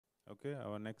Okay,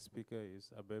 our next speaker is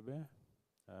Abebe.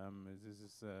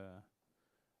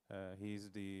 He's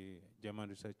the German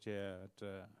Research Chair at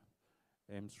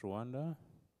AIMS Rwanda.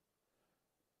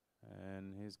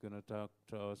 And he's going to talk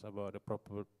to us about a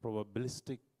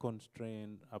probabilistic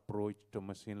constraint approach to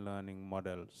machine learning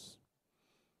models.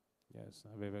 Yes,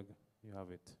 Abebe, you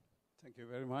have it. Thank you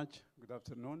very much. Good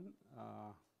afternoon.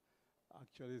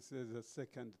 Actually, this is the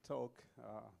second talk.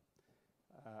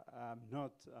 I'm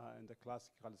not, in the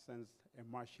classical sense,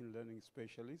 a machine learning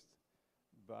specialist,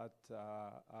 but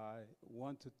I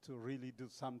wanted to really do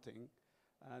something.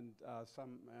 And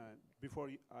before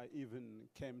I even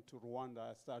came to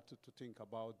Rwanda, I started to think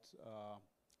about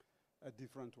a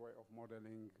different way of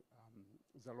modeling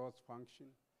the loss function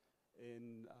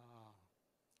in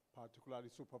particularly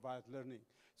supervised learning.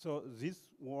 So this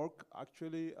work,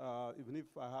 actually, even if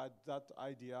I had that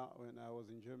idea when I was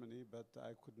in Germany, but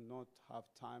I could not have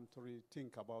time to really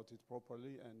think about it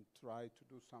properly and try to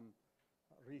do some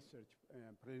research,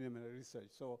 preliminary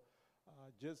research. So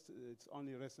it's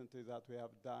only recently that we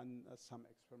have done some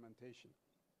experimentation.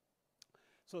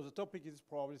 So the topic is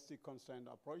probabilistic constraint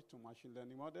approach to machine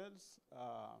learning models.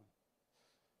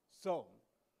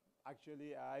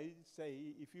 Actually, I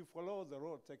say if you follow the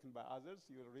road taken by others,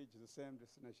 you will reach the same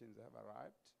destination they have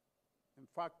arrived. In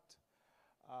fact,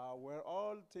 where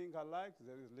all things are alike,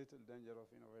 there is little danger of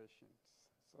innovations.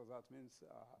 So that means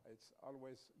it's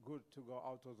always good to go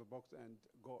out of the box and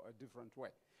go a different way.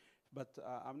 But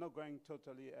I'm not going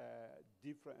totally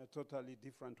totally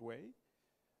different way.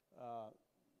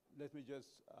 Let me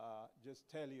just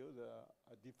tell you the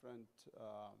different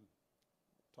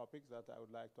topics that I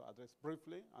would like to address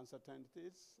briefly: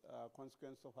 uncertainties,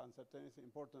 consequence of uncertainties,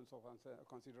 importance of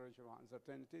consideration of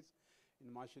uncertainties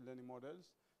in machine learning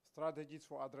models, strategies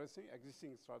for addressing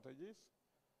existing strategies,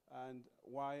 and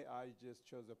why I just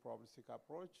chose the probabilistic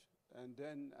approach, and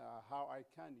then how I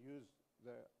can use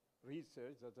the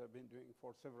research that I've been doing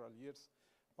for several years,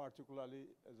 particularly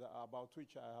about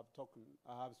which I have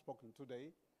spoken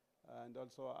today. And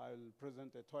also I'll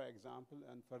present a toy example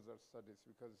and further studies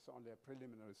because it's only a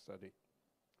preliminary study.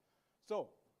 So,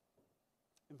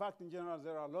 in fact, in general,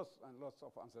 there are lots and lots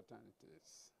of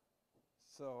uncertainties.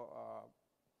 So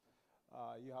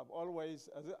you have always,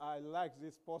 I like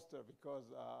this poster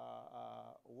because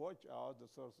watch out the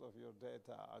source of your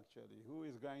data, actually. Who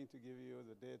is going to give you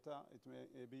the data? It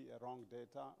may be a wrong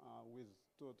data with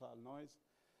total noise.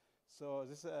 So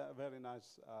this is a very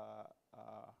nice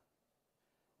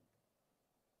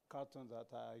cartoon that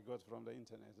I got from the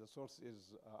internet. The source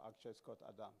is actually Scott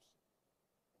Adams.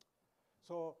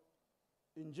 So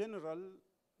in general,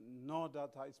 no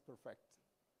data is perfect.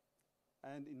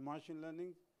 And in machine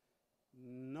learning,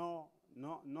 no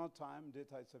time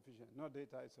data is sufficient. No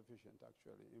data is sufficient,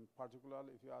 actually. In particular,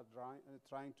 if you are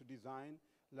trying to design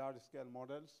large-scale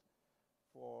models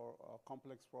for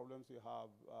complex problems, you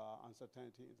have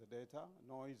uncertainty in the data,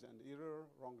 noise and error,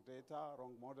 wrong data,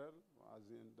 wrong model, as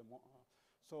in the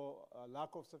so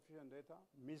lack of sufficient data,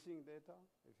 missing data,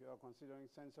 if you are considering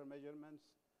sensor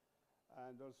measurements,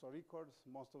 and also records,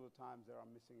 most of the time there are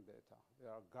missing data.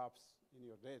 There are gaps in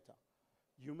your data.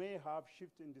 You may have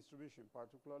shift in distribution,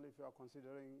 particularly if you are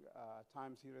considering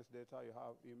time series data,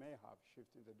 you may have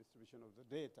shift in the distribution of the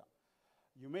data.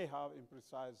 You may have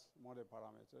imprecise model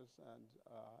parameters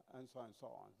and so on and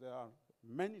so on. There are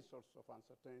many sources of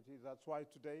uncertainty. That's why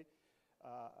today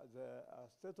the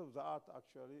state of the art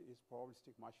actually is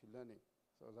probabilistic machine learning.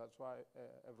 So that's why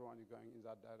everyone is going in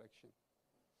that direction.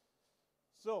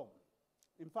 So,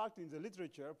 in fact, in the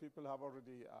literature, people have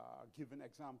already given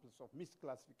examples of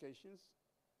misclassifications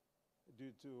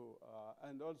due to,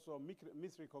 and also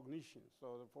misrecognition.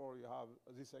 So therefore, you have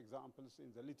these examples in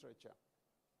the literature.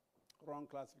 Wrong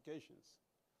classifications.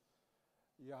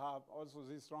 You have also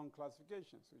these wrong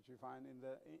classifications, which you find in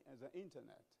the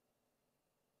internet.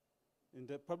 In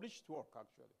the published work,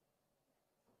 actually.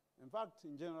 In fact,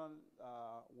 in general,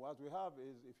 what we have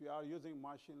is if you are using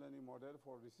machine learning model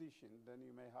for decision, then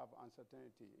you may have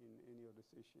uncertainty in your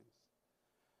decisions.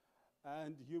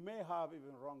 And you may have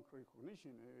even wrong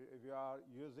recognition if you are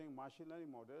using machine learning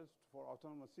models for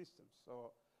autonomous systems.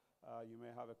 So you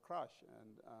may have a crash,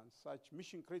 and such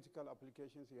mission-critical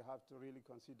applications, you have to really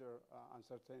consider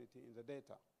uncertainty in the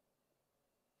data.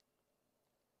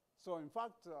 So in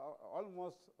fact,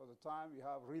 almost all the time you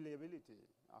have reliability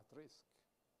at risk.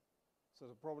 So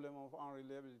the problem of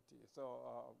unreliability. So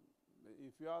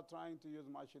if you are trying to use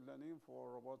machine learning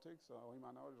for robotics or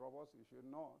humanoid robots, you should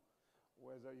know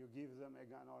whether you give them a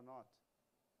gun or not.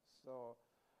 So,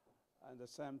 and the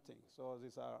same thing. So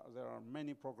there are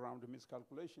many programmed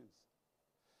miscalculations.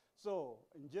 So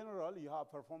in general, you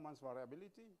have performance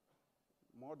variability.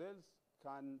 models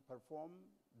can perform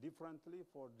differently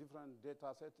for different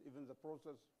data sets, even the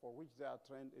process for which they are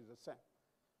trained is the same.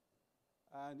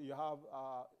 And you have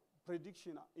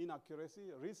prediction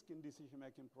inaccuracy, risk in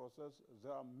decision-making process.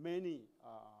 There are many,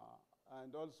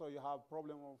 and also you have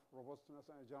problem of robustness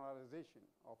and generalization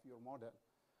of your model.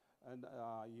 And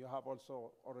you have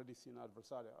also already seen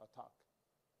adversarial attack.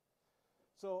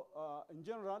 So in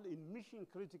general, in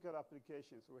mission-critical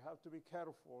applications, we have to be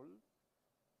careful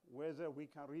whether we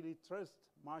can really trust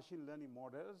machine learning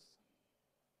models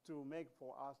to make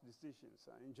for us decisions.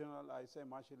 In general, I say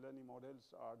machine learning models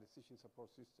are decision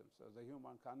support systems. So the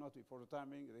human cannot be, for the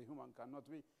time being, the human cannot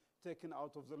be taken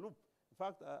out of the loop. In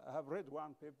fact, I have read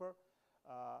one paper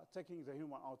taking the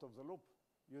human out of the loop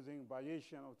using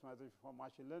Bayesian optimization for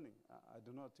machine learning. I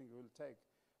do not think we will take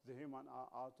the human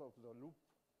out of the loop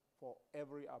for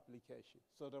every application.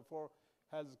 So therefore,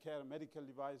 healthcare, medical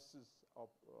devices,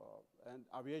 and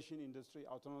aviation industry,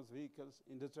 autonomous vehicles,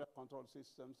 industrial control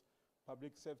systems,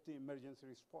 public safety, emergency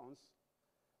response,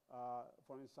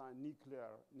 for instance,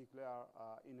 nuclear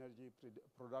energy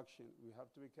production. We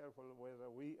have to be careful whether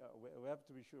we have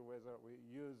to be sure whether we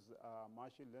use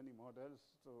machine learning models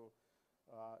to,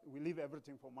 we leave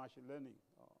everything for machine learning.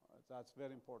 That's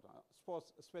very important.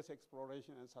 Space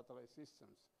exploration and satellite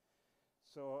systems.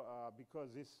 So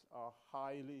because these are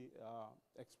highly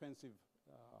expensive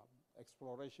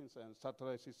explorations, and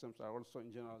satellite systems are also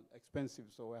in general expensive,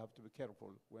 so we have to be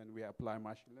careful when we apply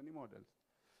machine learning models.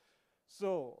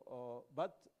 So,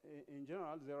 but in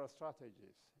general, there are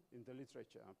strategies in the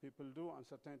literature. People do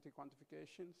uncertainty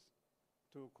quantifications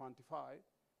to quantify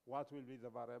what will be the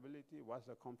variability, what's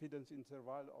the confidence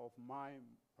interval of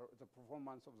the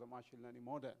performance of the machine learning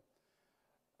model.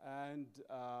 And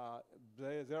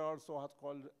there are also what's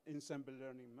called ensemble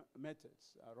learning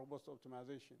methods, robust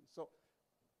optimization. So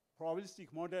probabilistic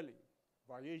modeling,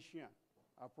 variation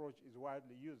approach is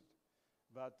widely used.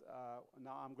 But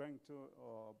now I'm going to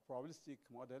probabilistic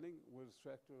modeling with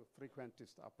respect to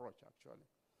frequentist approach, actually.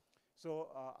 So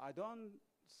I don't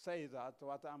say that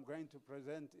what I'm going to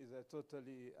present is a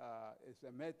totally, is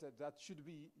a method that should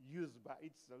be used by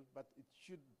itself, but it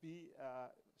should be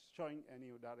showing a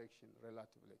new direction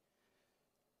relatively.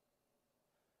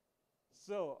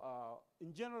 So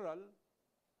in general,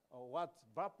 what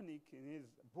Vapnik in his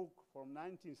book from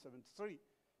 1973,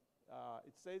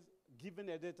 it says, given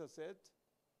a data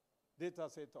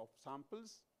set of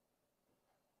samples,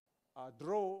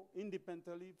 drawn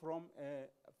independently from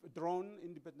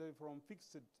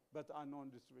fixed but unknown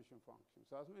distribution functions.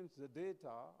 So that means the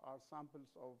data are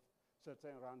samples of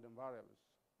certain random variables.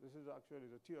 This is actually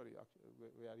the theory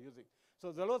we are using.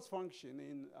 So the loss function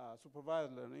in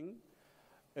supervised learning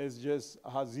is just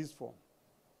has this form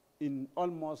in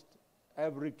almost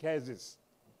every cases.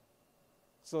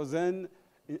 So then,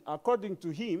 according to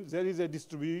him, there is a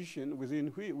distribution with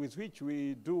which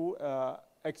we do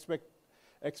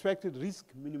expected risk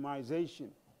minimization,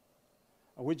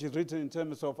 which is written in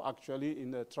terms of actually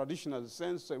in the traditional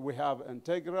sense, we have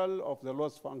integral of the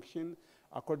loss function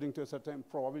according to a certain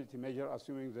probability measure,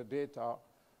 assuming the data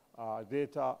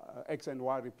X and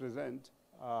Y represent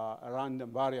a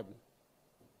random variable.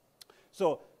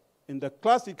 So in the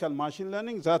classical machine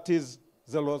learning, that is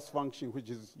the loss function, which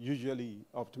is usually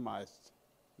optimized.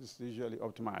 This is usually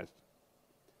optimized.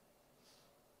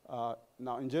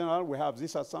 Now, in general, we have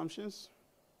these assumptions,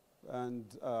 and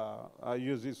I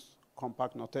use these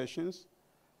compact notations.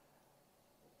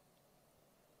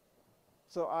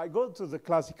 So I go to the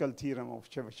classical theorem of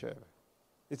Chebyshev.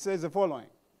 It says the following.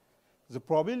 The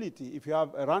probability, if you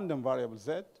have a random variable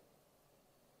z,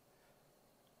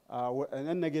 an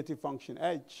n-negative function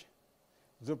h,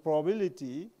 the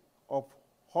probability of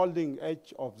holding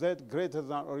h of z greater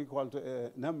than or equal to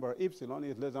a number epsilon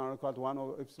is less than or equal to 1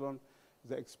 over epsilon,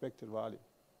 the expected value.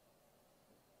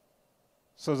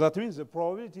 So that means the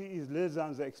probability is less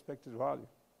than the expected value.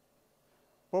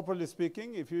 Properly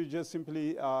speaking, if you just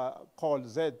simply call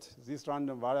z, this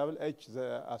random variable, h,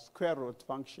 a square root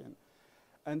function,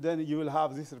 and then you will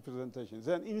have this representation.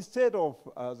 Then instead of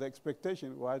the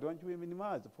expectation, why don't we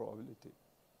minimize the probability?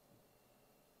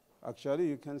 Actually,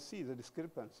 you can see the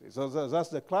discrepancy. So that's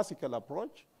the classical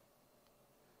approach.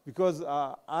 Because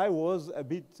I was a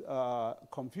bit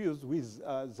confused with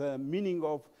the meaning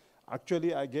of,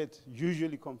 actually I get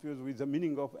usually confused with the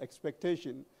meaning of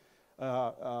expectation,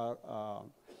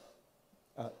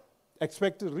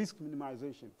 expected risk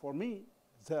minimization. For me,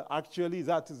 actually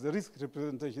that is the risk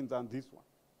representation than this one.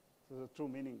 So the true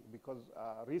meaning, because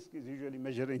risk is usually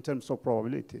measured in terms of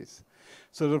probabilities.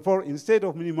 So therefore, instead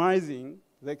of minimizing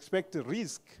the expected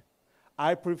risk,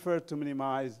 I prefer to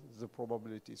minimize the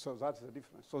probability. So that's the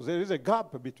difference. So there is a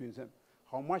gap between them.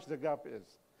 how much the gap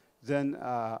is, then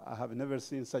I have never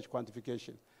seen such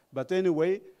quantification. But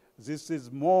anyway, this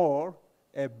is more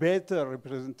a better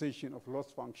representation of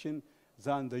loss function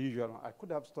than the usual one. I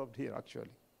could have stopped here, actually.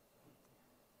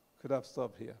 Could have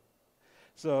stopped here.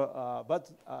 So,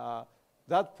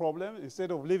 that problem,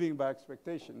 instead of living by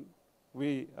expectation,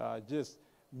 we just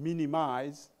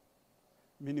minimize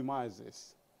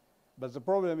this. But the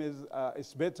problem is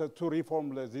it's better to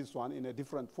reformulate this one in a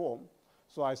different form.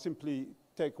 So I simply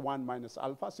take 1 minus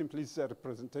alpha, simply it's a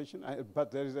representation,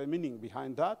 but there is a meaning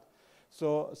behind that.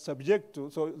 So subject to,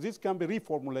 so this can be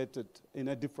reformulated in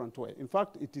a different way. In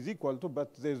fact, it is equal to,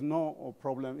 but there's no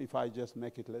problem if I just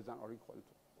make it less than or equal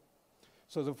to.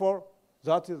 So therefore,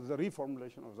 that is the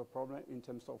reformulation of the problem in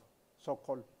terms of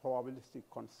so-called probabilistic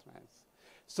constraints.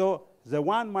 So the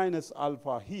 1 minus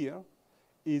alpha here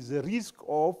is the risk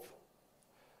of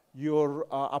your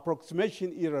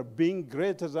approximation error being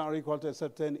greater than or equal to a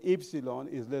certain epsilon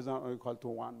is less than or equal to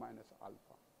 1 minus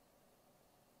alpha.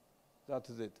 That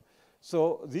is it.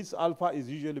 So this alpha is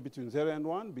usually between 0 and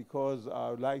 1 because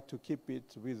I would like to keep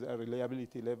it with a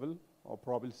reliability level or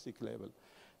probabilistic level.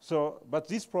 So, but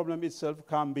this problem itself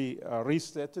can be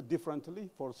restated differently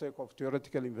for sake of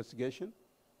theoretical investigation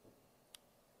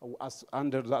as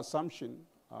under the assumption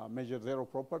measure zero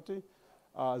property.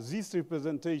 This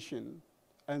representation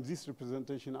and this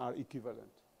representation are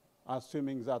equivalent,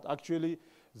 assuming that actually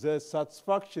the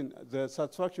satisfaction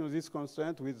of this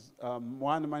constraint with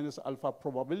 1 minus alpha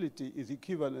probability is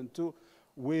equivalent to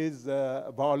with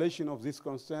the violation of this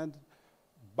constraint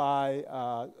by,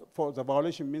 for the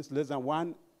violation means less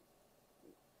than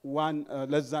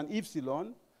less than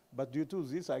epsilon, but due to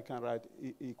this I can write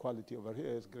equality over here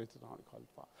is greater than or equal to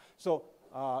alpha. So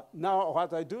now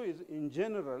what I do is in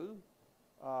general,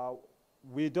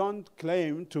 we don't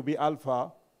claim to be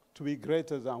alpha to be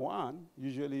greater than 1,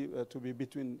 usually to be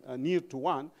between near to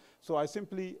 1. So I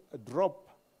simply drop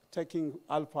taking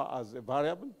alpha as a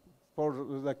variable for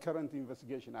the current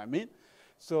investigation, I mean.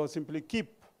 So simply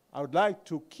I would like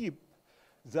to keep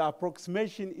the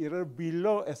approximation error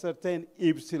below a certain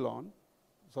epsilon,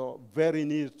 so very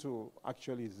near to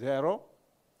actually 0.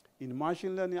 In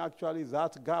machine learning, actually,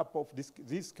 that gap of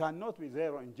this cannot be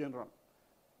 0 in general.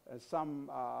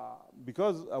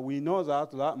 Because we know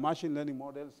that machine learning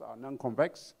models are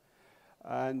non-convex,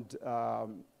 and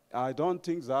I don't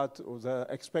think that the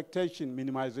expectation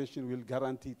minimization will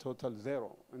guarantee total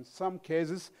 0. In some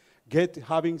cases,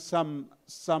 having some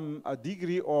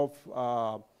degree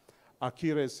of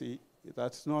accuracy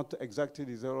that's not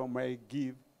exactly 0 may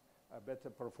give a better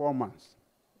performance,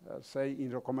 say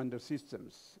in recommender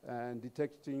systems and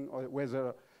detecting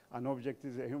whether an object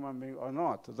is a human being or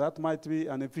not. That might be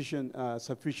an efficient,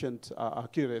 sufficient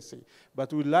accuracy.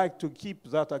 But we like to keep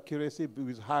that accuracy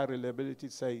with high reliability,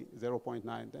 say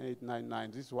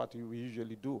 0.9899. This is what we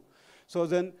usually do. So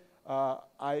then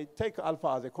I take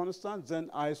alpha as a constant, then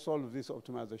I solve this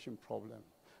optimization problem,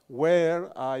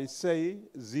 where I say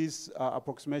this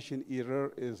approximation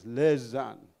error is less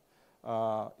than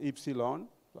epsilon.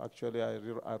 Actually,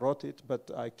 I wrote it, but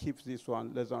I keep this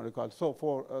one less than or equal. So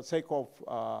for sake of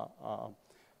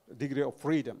degree of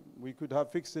freedom, we could have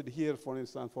fixed it here, for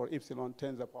instance, for epsilon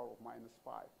 10 to the power of minus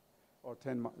 5 or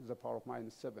 10 to the power of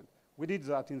minus 7. We did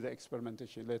that in the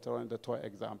experimentation later on in the toy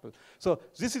example. So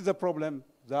this is the problem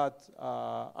that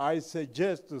I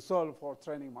suggest to solve for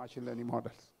training machine learning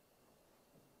models,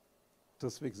 to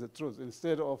speak the truth,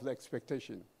 instead of the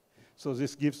expectation. So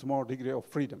this gives more degree of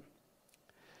freedom.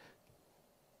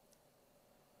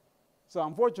 So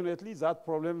unfortunately, that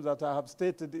problem that I have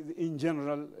stated in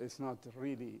general is not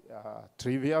really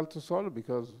trivial to solve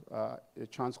because a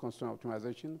chance constraint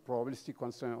optimization, probabilistic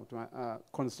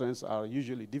constraints are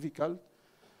usually difficult.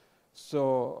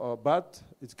 So, but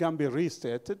it can be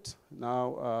restated.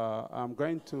 Now, I'm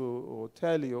going to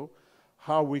tell you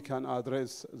how we can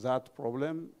address that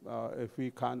problem if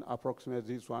we can approximate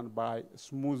this one by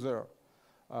smoother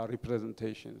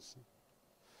representations.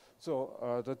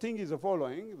 So the thing is the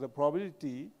following: the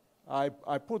probability I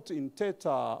put in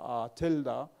theta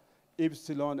tilde,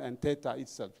 epsilon and theta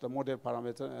itself, the model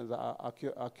parameter and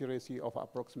the accuracy of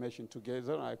approximation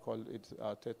together. I call it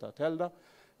theta tilde.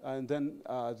 And then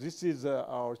this is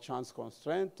our chance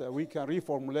constraint. We can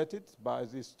reformulate it by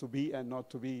this to be and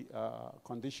not to be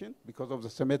condition because of the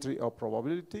symmetry of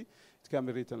probability. It can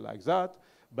be written like that.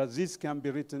 But this can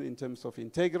be written in terms of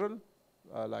integral,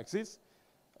 like this.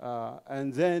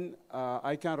 And then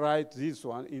I can write this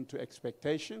one into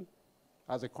expectation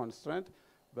as a constraint.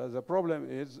 But the problem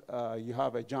is you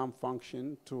have a jump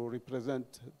function to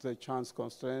represent the chance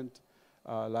constraint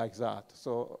like that.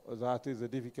 So that is the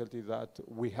difficulty that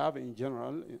we have in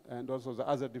general, and also the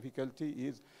other difficulty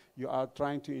is you are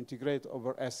trying to integrate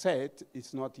over a set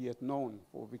it's not yet known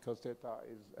for, because theta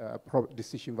is a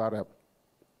decision variable.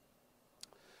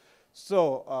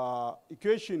 So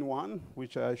equation 1,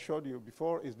 which I showed you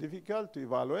before, is difficult to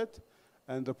evaluate,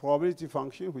 and the probability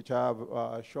function, which I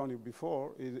have shown you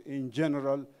before, is in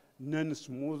general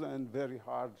non-smooth and very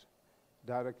hard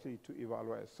directly to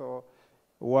evaluate. So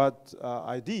what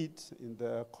I did in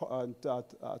the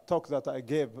talk that I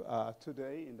gave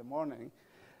today in the morning,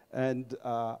 and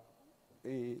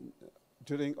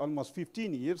during almost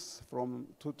 15 years, from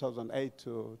 2008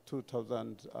 to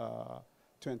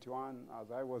 2021,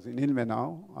 as I was in ILME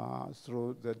now,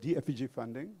 through the DFG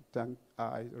funding.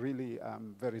 I really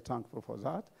am very thankful for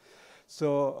that.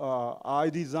 So I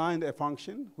designed a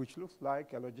function which looks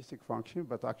like a logistic function,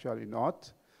 but actually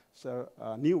not. So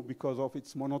new because of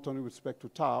its monotony with respect to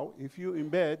tau. If you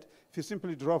embed, if you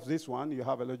simply drop this one, you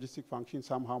have a logistic function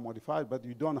somehow modified, but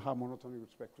you don't have monotony with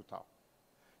respect to tau.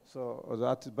 So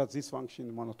but this function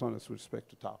is monotonous with respect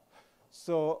to tau.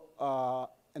 So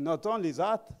and not only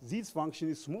that, this function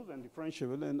is smooth and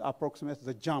differentiable and approximates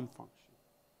the jump function,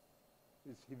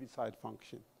 this Heaviside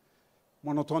function,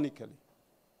 monotonically.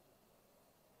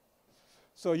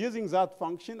 So using that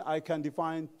function, I can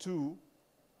define two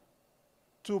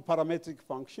parametric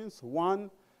functions.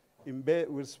 One, with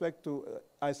respect to,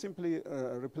 I simply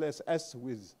replace S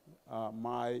with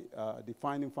my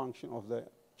defining function of the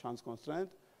chance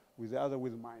constraint, with the other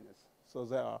with minus. So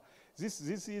there are, this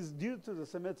is due to the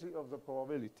symmetry of the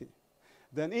probability.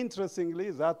 Then interestingly,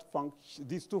 that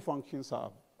these two functions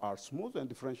are smooth and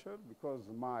differentiable because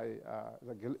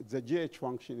the GH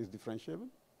function is differentiable.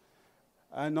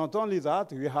 And not only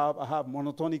that, I have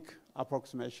monotonic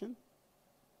approximation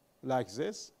like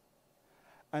this.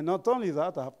 And not only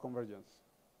that, I have convergence.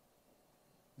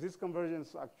 This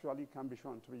convergence actually can be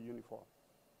shown to be uniform.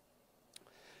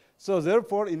 So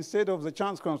therefore, instead of the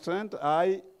chance constraint,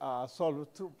 I solve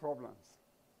two problems.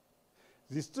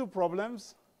 These two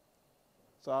problems,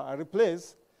 so I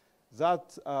replace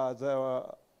that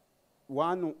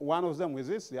one of them with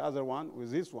this, the other one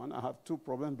with this one. I have two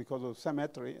problems because of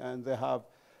symmetry, and they have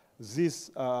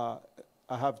this. I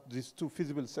have these two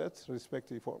feasible sets,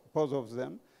 respectively, for both of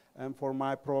them. And for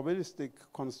my probabilistic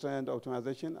constraint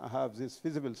optimization, I have this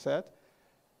feasible set.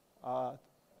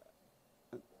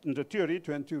 In the theory,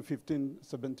 2015,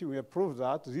 17, we have proved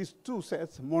that these two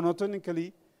sets,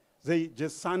 monotonically, they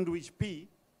just sandwich P.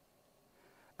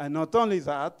 And not only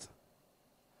that,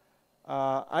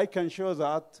 I can show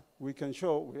that, we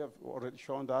have already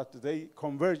shown that they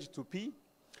converge to P.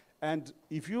 And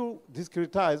if you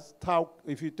discretize tau,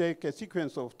 if you take a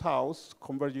sequence of taus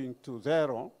converging to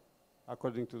 0,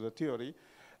 according to the theory,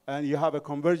 and you have a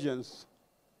convergence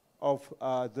of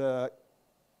the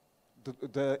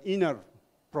inner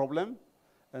problem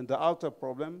and the outer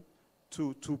problem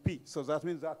to P. So that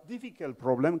means that difficult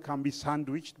problem can be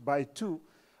sandwiched by two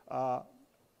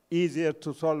easier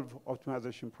to solve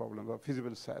optimization problems or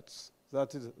feasible sets.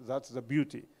 That's the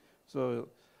beauty. So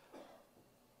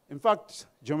in fact,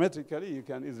 geometrically, you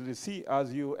can easily see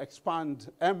as you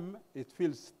expand M, it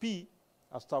fills P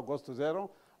as tau goes to 0.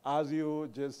 As you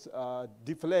just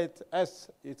deflate S,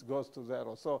 it goes to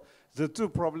 0. So the two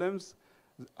problems,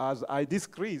 as I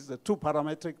decrease, the two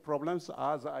parametric problems,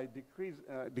 as I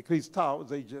decrease tau,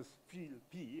 they just fill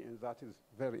P, and that is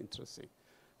very interesting.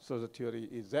 So the theory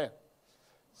is there.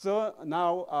 So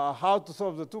now, how to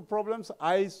solve the two problems?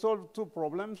 I solve two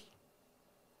problems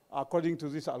according to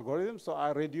this algorithm. So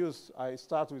I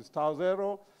start with tau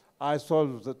 0. I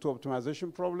solve the two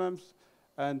optimization problems.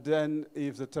 And then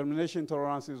if the termination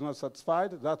tolerance is not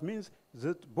satisfied, that means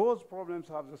that both problems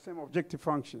have the same objective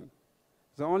function.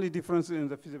 The only difference is in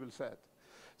the feasible set.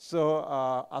 So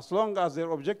as long as they're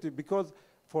objective, because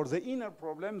for the inner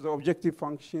problem, the objective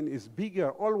function is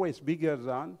bigger, always bigger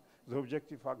than the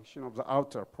objective function of the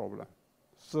outer problem.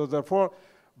 So therefore,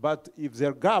 but if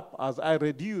their gap, as I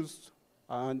reduce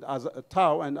and as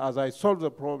tau, and as I solve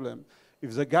the problem,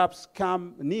 if the gaps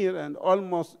come near and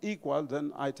almost equal,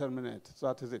 then I terminate. So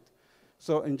that is it.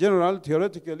 So in general,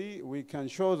 theoretically, we can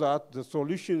show that the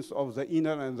solutions of the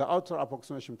inner and the outer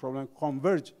approximation problem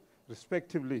converge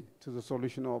respectively to the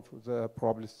solution of the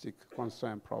probabilistic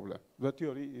constraint problem. The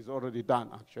theory is already done,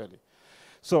 actually.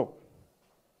 So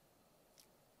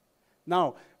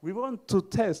now we want to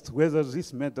test whether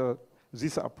this method,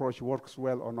 this approach works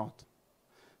well or not.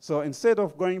 So instead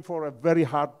of going for a very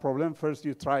hard problem, first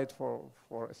you try it for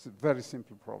a very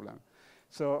simple problem.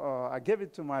 So I gave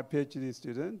it to my PhD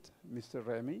student, Mr.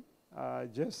 Remy, I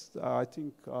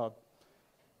think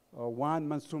 1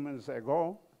 month, 2 months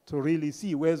ago, to really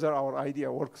see whether our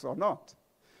idea works or not.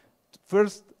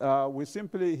 First,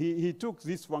 he took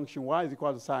this function y is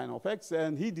equal to sine of x,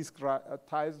 and he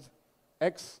discretized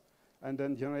x, and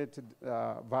then generated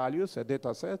values, a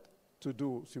data set, to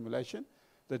do simulation.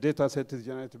 The data set is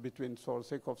generated between, for the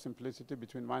sake of simplicity,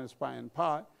 between minus pi and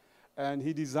pi. And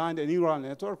he designed a neural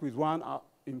network with one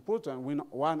input and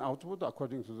one output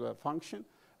according to the function,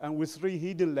 and with 3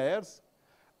 hidden layers.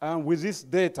 And with this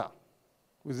data,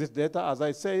 as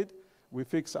I said, we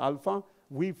fix alpha.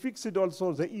 We fixed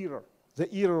also the error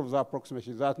of the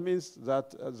approximation. That means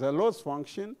that the loss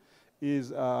function is,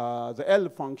 the L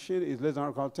function is less than or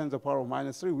equal to 10 to the power of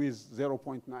minus 3 with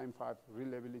 0.95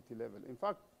 reliability level. In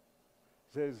fact,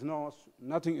 there is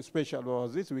nothing special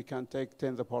about this. We can take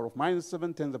 10 to the power of minus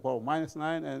 7, 10 to the power of minus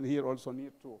 9, and here also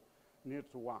near to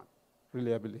 1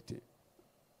 reliability.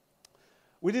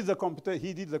 He did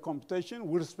the computation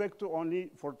with respect to only,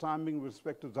 for timing, with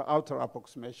respect to the outer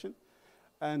approximation.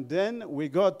 And then we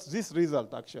got this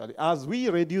result, actually. As we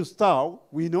reduce tau,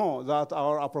 we know that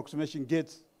our approximation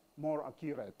gets more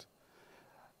accurate.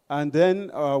 And then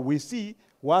we see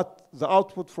what the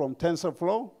output from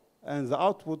TensorFlow and the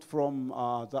output from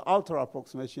the outer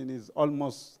approximation is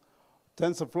almost,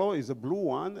 TensorFlow is a blue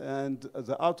one, and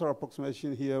the outer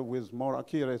approximation here with more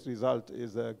accurate result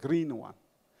is a green one.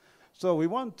 So we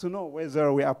want to know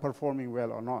whether we are performing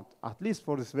well or not, at least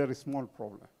for this very small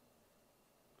problem.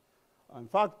 In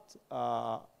fact,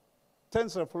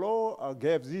 TensorFlow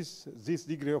gave this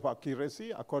degree of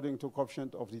accuracy according to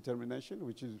coefficient of determination,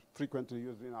 which is frequently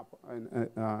used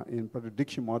in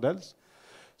prediction models.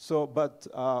 So, but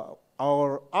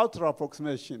our outer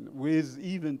approximation with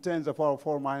even 10 to the power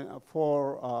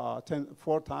 10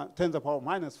 to the power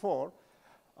minus 4,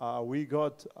 we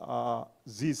got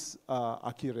this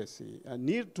accuracy. And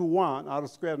near to 1, R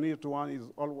squared near to 1 is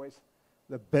always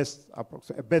the best,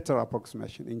 a better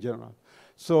approximation in general.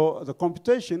 So the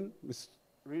computation is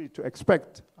really to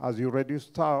expect, as you reduce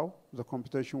tau, the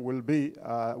computation will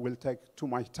take too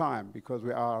much time because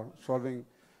we are solving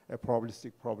a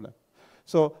probabilistic problem.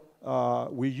 So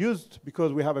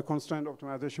because we have a constraint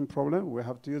optimization problem, we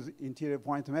have to use interior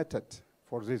point method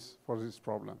for this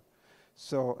problem.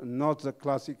 So not the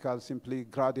classical simply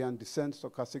gradient descent.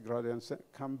 Stochastic gradient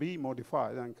can be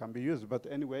modified and can be used, but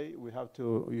anyway, we have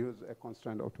to use a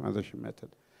constraint optimization method.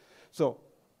 So,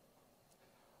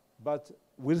 but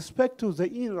with respect to the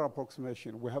inner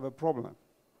approximation, we have a problem.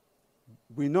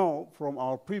 We know from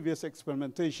our previous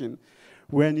experimentation,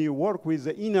 when you work with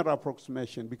the inner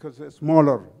approximation, because it's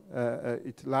smaller,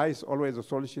 it lies always, the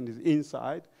solution is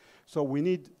inside, so we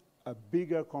need a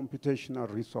bigger computational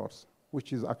resource,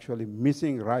 which is actually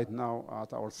missing right now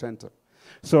at our center.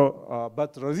 So,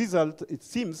 but the result, it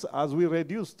seems, as we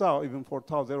reduce tau, even for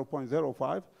tau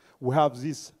 0.05, we have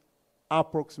this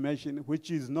approximation,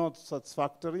 which is not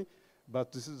satisfactory,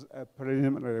 but this is a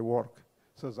preliminary work.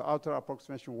 So the outer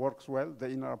approximation works well, the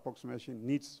inner approximation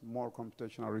needs more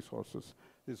computational resources.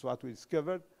 This is what we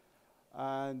discovered.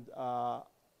 And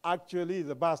actually,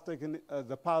 the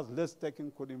path less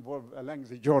taken could involve a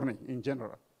lengthy journey in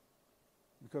general,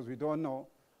 because we don't know,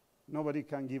 nobody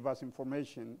can give us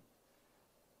information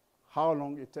how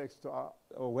long it takes to,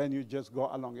 when you just go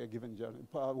along a given journey.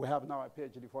 We have now a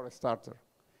PhD for a starter.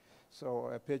 So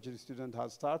a PhD student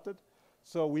has started.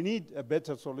 So we need a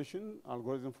better solution,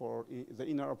 algorithm for the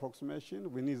inner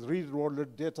approximation. We need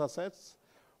real-world data sets.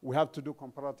 We have to do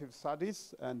comparative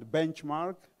studies and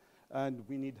benchmark, and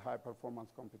we need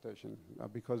high-performance computation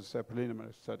because it's a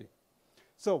preliminary study.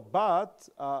 So, but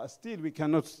still we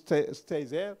cannot stay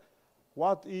there.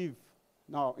 What if,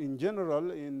 now in general,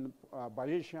 in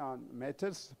Bayesian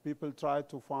methods, people try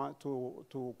to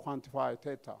quantify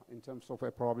theta in terms of a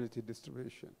probability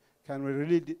distribution. Can we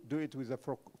really do it with a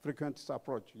frequentist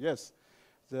approach? Yes,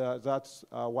 that's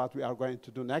what we are going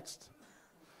to do next.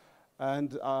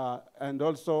 And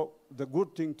also, the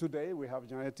good thing today, we have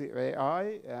generative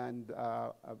AI, and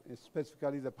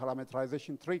specifically the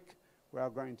parameterization trick, we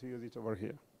are going to use it over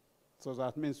here. So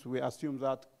that means we assume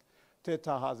that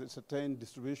theta has a certain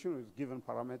distribution with given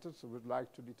parameters, so we'd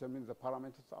like to determine the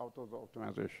parameters out of the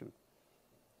optimization,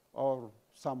 or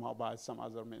somehow by some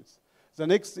other means. The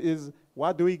next is,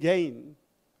 what do we gain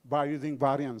by using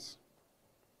variance?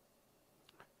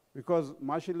 Because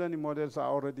machine learning models are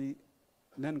already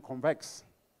non-convex.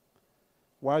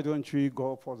 Why don't we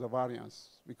go for the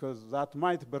variance? Because that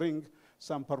might bring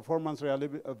some performance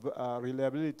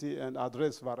reliability and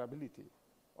address variability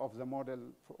of the model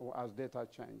as data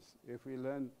change, if we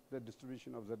learn the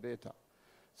distribution of the data.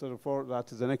 So therefore, that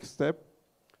is the next step.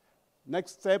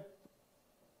 Next step,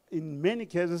 in many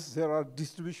cases, there are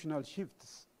distributional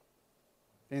shifts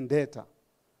in data.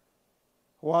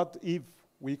 What if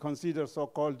we consider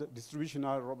so-called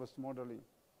distributional robust modeling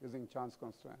using chance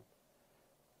constraint?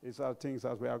 These are things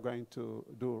that we are going to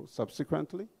do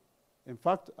subsequently. In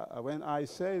fact, when I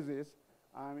say this,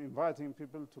 I'm inviting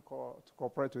people to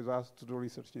cooperate with us to do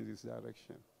research in this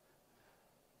direction.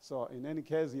 So in any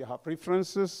case, you have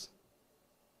preferences.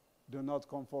 Do not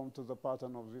conform to the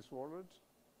pattern of this world.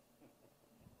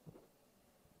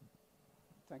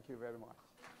 Thank you very much.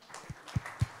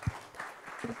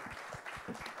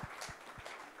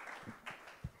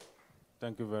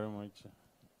 Thank you very much,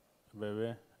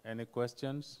 Abebe. Any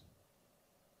questions?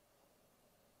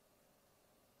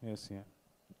 Yes, yeah.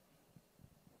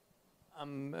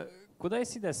 Could I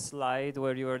see the slide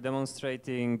where you were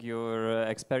demonstrating your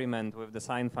experiment with the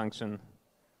sign function?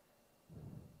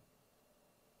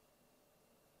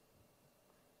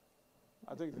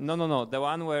 I think No. The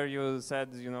one where you said,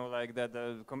 you know, like that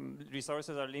the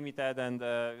resources are limited and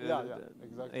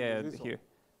exactly. yeah, this here.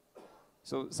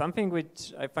 So something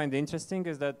which I find interesting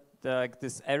is that like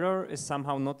this error is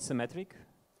somehow not symmetric.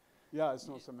 Yeah, it's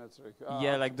not symmetric.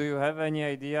 Yeah, like do you have any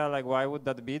idea like why would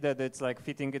that be, that it's like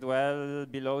fitting it well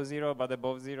below 0 but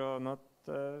above 0 not?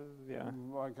 Yeah.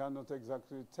 I cannot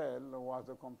exactly tell what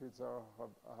the computer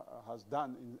has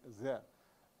done in there.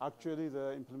 Actually,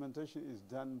 the implementation is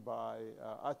done by,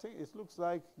 I think it looks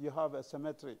like you have a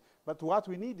symmetry. But what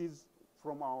we need is,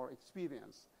 from our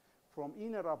experience, from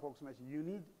inner approximation, you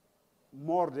need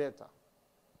more data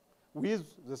with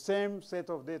the same set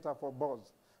of data for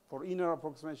both. For inner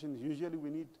approximation, usually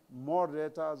we need more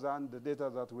data than the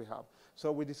data that we have.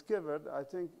 So we discovered, I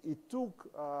think it took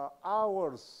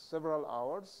hours, several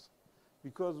hours,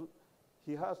 because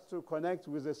he has to connect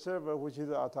with a server which is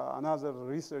at another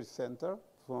research center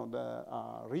from the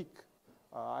RIC,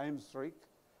 IMS RIC.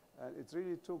 And it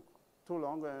really took too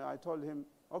long, and I told him,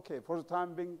 okay, for the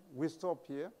time being, we stop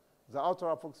here. The outer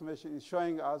approximation is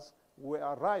showing us we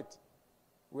are right.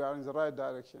 We are in the right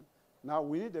direction. Now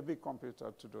we need a big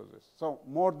computer to do this. So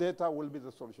more data will be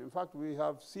the solution. In fact, we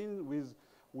have seen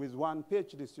with one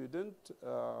PhD student,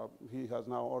 he has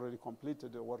now already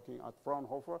completed working at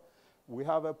Fraunhofer, we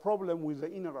have a problem with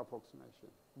the inner approximation.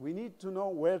 We need to know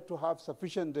where to have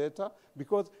sufficient data,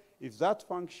 because if that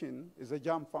function is a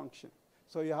jump function,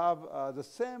 so you have the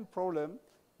same problem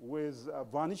with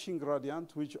vanishing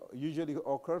gradient, which usually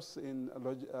occurs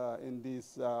in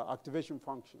these activation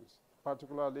functions,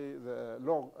 particularly the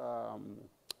log,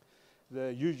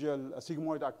 the usual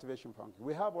sigmoid activation function.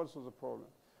 We have also the problem.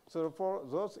 So for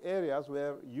those areas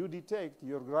where you detect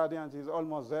your gradient is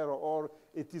almost 0 or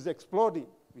it is exploding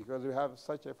because you have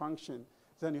such a function,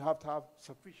 then you have to have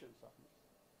sufficient softness.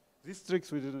 These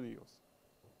tricks we didn't use.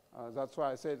 That's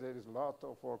why I say there is a lot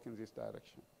of work in this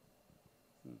direction.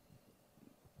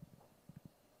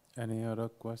 Any other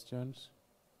questions?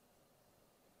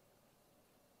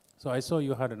 So I saw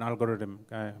you had an algorithm.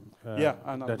 Yeah,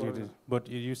 an algorithm. But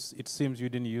it seems you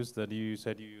didn't use that. You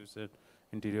said you used it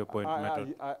interior point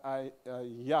method.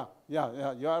 Yeah,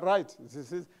 you are right.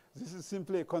 This is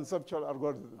simply a conceptual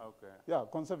algorithm. Okay. Yeah,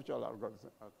 conceptual algorithm.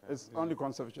 Okay. It's only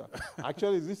conceptual.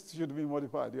 Actually, this should be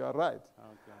modified. You are right.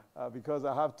 Okay. Because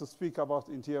I have to speak about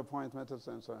interior point methods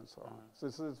and so on and so on. So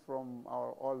this is from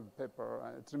our old paper.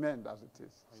 It remained as it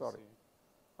is. Sorry.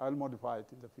 I'll modify it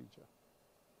in the future.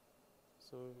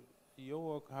 So your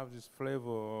work has this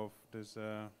flavor of this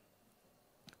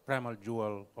primal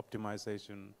dual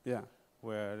optimization. Yeah.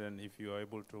 Where then if you are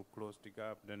able to close the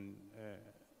gap, then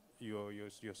you're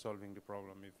solving the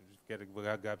problem. If you get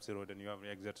a gap 0, then you have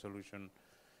the exact solution.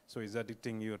 So is that the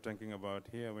thing you're thinking about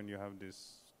here when you have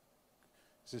this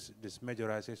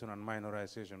majorization and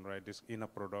minorization, right? This inner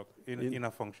product,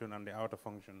 inner function and the outer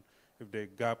function. If the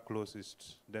gap closes,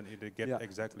 then it get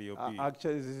exactly your P.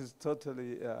 Actually, this is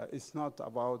totally, it's not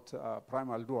about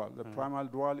primal dual. The primal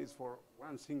dual is for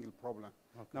one single problem.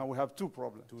 Okay. Now we have two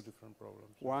problems. Two different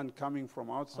problems. One coming from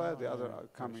outside, the other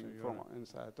coming from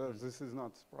inside. This is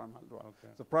not primal dual.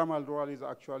 Okay. The primal dual is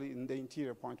actually in the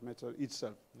interior point method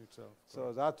itself.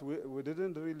 So that we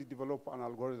didn't really develop an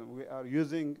algorithm. We are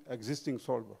using existing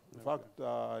solver. In fact,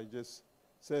 I just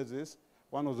said this,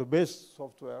 one of the best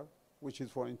software which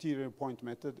is for interior point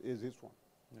method is this one,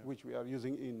 which we are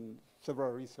using in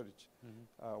several research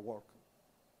work.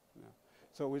 Yeah.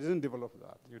 So we didn't develop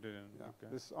that. You didn't? Yeah.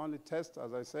 Okay. This only test,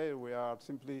 as I say, we are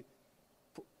simply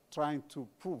trying to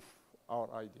prove our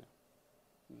idea.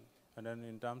 And then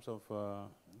in terms of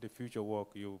the future work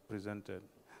you presented,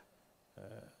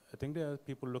 I think there are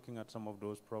people looking at some of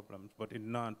those problems, but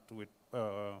not with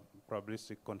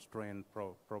probabilistic constraint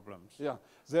problems. Yeah,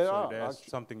 there so are. There's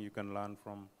something you can learn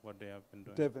from what they have been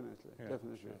doing. Definitely, Yeah,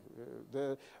 definitely.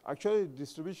 sure. Actually,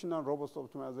 distribution and robust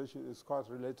optimization is quite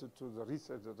related to the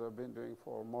research that I've been doing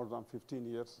for more than 15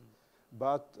 years.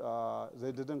 But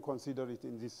they didn't consider it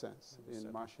in this sense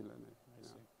in machine learning. I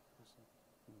see.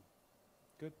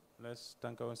 Good. Let's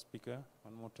thank our speaker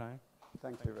one more time.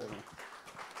 Thank you very much.